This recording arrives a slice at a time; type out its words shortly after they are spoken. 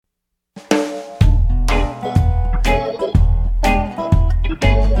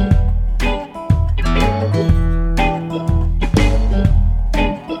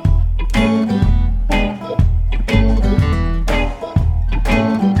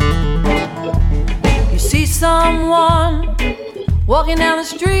someone walking down the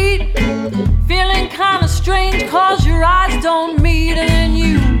street, feeling kind of strange cause your eyes don't meet, and then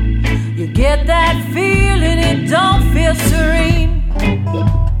you get that feeling it don't feel serene,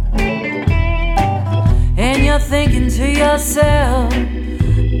 and you're thinking to yourself,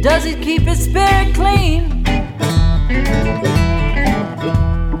 does it keep his spirit clean?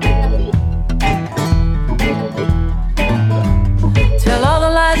 Tell all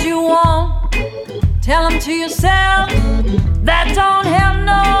the lies you want, tell them to yourself, that don't help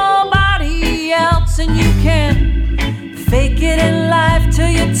nobody else, and you can fake it in life till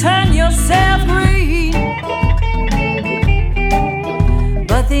you turn yourself green.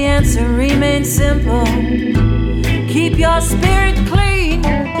 But the answer remains simple, keep your spirit clean.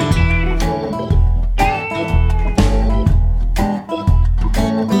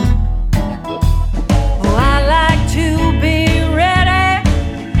 Oh, I like to be ready,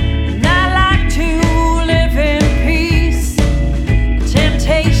 and I like to live in peace.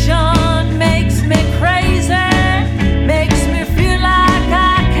 Temptation makes me crazy, makes me feel like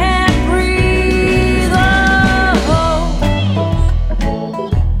I can't breathe.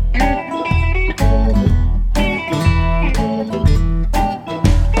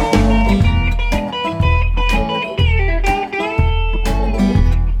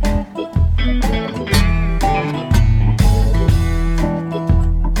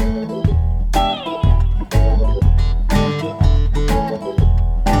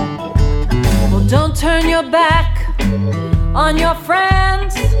 Well, don't turn your back on your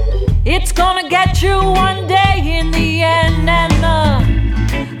friends, it's gonna get you one day in the end, and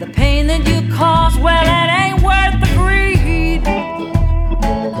the pain that you cause, well, it ain't worth the greed.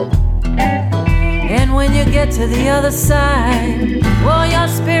 And when you get to the other side, well, your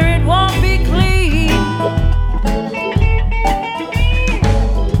spirit won't be clean.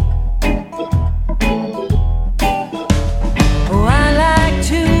 Oh, I like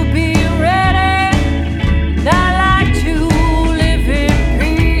to be ready, and I like to live in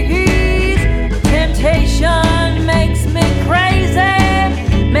peace. Temptation makes me crazy,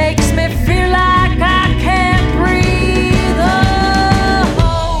 makes me feel like I can't breathe.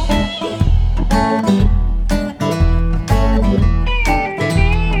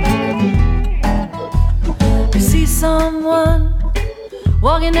 You see someone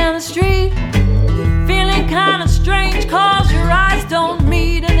walking down the street, feeling kind of strange cause your eyes don't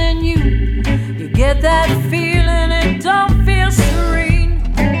meet, and then you get that feeling it don't feel serene.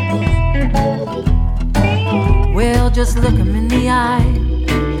 Well, just look them in the eye,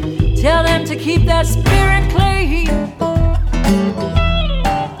 tell them to keep that spirit